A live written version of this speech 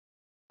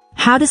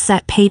How to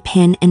set Pay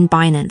PIN in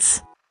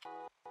Binance.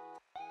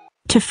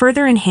 To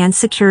further enhance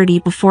security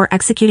before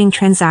executing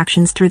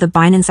transactions through the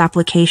Binance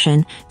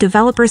application,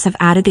 developers have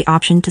added the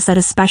option to set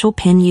a special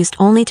PIN used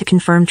only to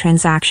confirm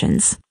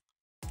transactions.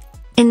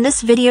 In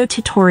this video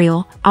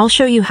tutorial, I'll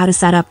show you how to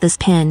set up this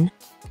PIN.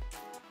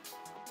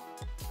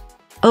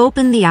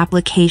 Open the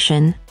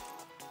application.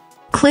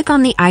 Click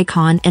on the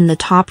icon in the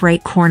top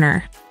right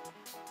corner.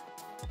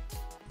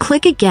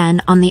 Click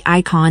again on the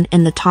icon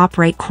in the top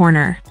right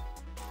corner.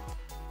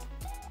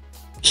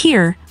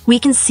 Here, we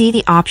can see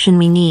the option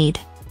we need.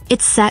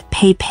 It's Set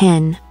Pay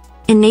PIN.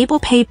 Enable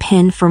Pay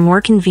PIN for more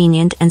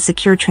convenient and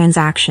secure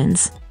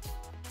transactions.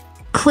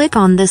 Click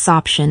on this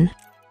option.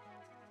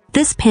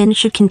 This PIN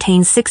should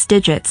contain 6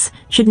 digits,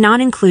 should not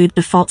include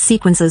default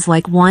sequences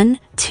like 1,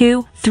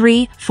 2,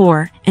 3,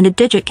 4, and a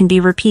digit can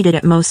be repeated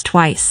at most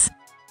twice.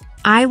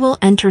 I will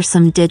enter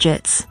some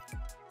digits.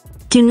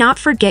 Do not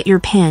forget your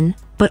PIN,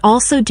 but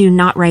also do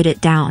not write it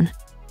down.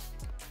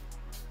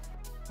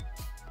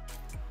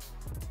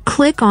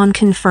 Click on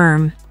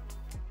Confirm.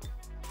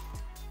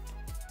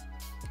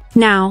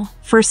 Now,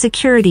 for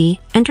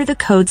security, enter the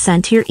code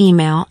sent to your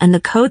email and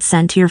the code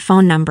sent to your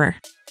phone number.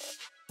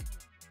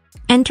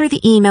 Enter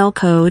the email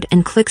code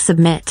and click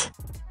Submit.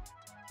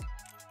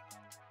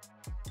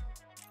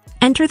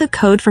 Enter the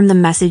code from the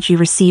message you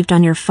received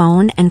on your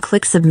phone and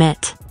click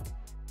Submit.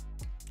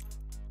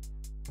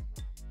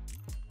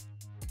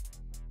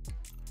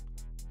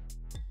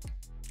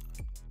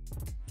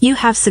 You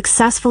have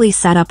successfully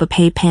set up a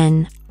Pay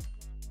PIN.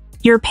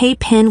 Your Pay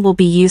PIN will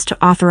be used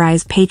to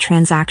authorize pay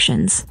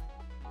transactions.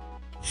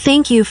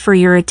 Thank you for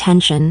your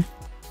attention.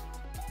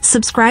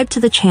 Subscribe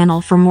to the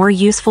channel for more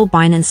useful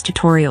Binance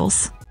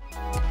tutorials.